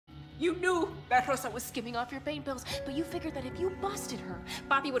You knew that Rosa was skimming off your pain pills, but you figured that if you busted her,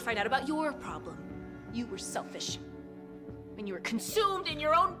 Papi would find out about your problem. You were selfish. And you were consumed in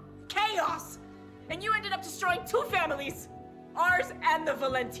your own chaos. And you ended up destroying 2 families. Ours and the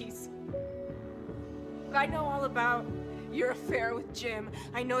Valentis. I know all about your affair with Jim.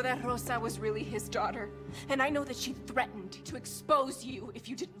 I know that Rosa was really his daughter. And I know that she threatened to expose you if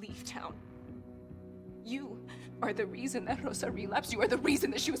you didn't leave town. You are the reason that Rosa relapsed. You are the reason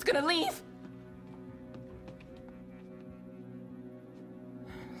that she was gonna leave.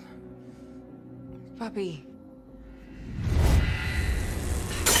 Papi.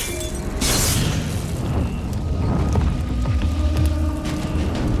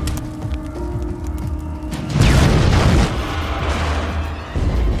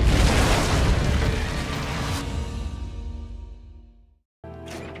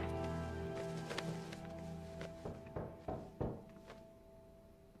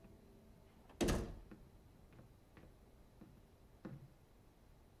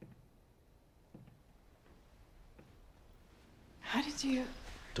 How did you...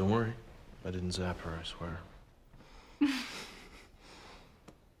 Don't worry. I didn't zap her, I swear.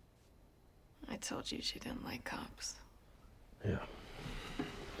 I told you she didn't like cops. Yeah.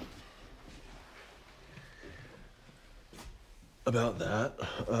 About that,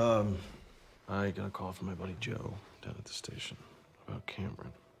 I got a call from my buddy Joe down at the station about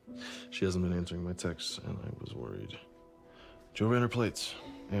Cameron. She hasn't been answering my texts, and I was worried. Joe ran her plates,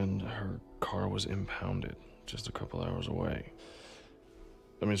 and her car was impounded just a couple hours away.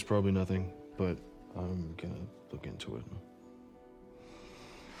 I mean, it's probably nothing, but I'm gonna look into it.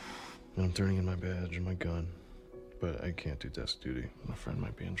 And I'm turning in my badge and my gun, but I can't do desk duty. My friend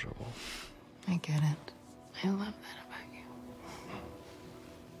might be in trouble. I get it. I love that about you.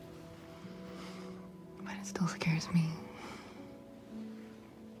 But it still scares me.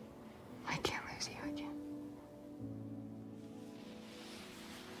 I can't lose you again.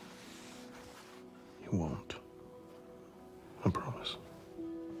 You won't. I promise.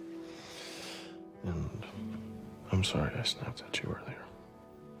 And I'm sorry I snapped at you earlier.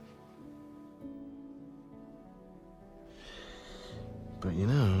 But you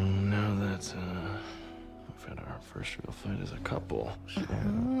know, now that we've had our first real fight as a couple.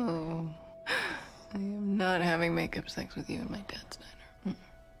 Oh. I am not having makeup sex with you in my dad's diner.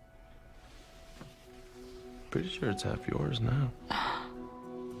 Pretty sure it's half yours now.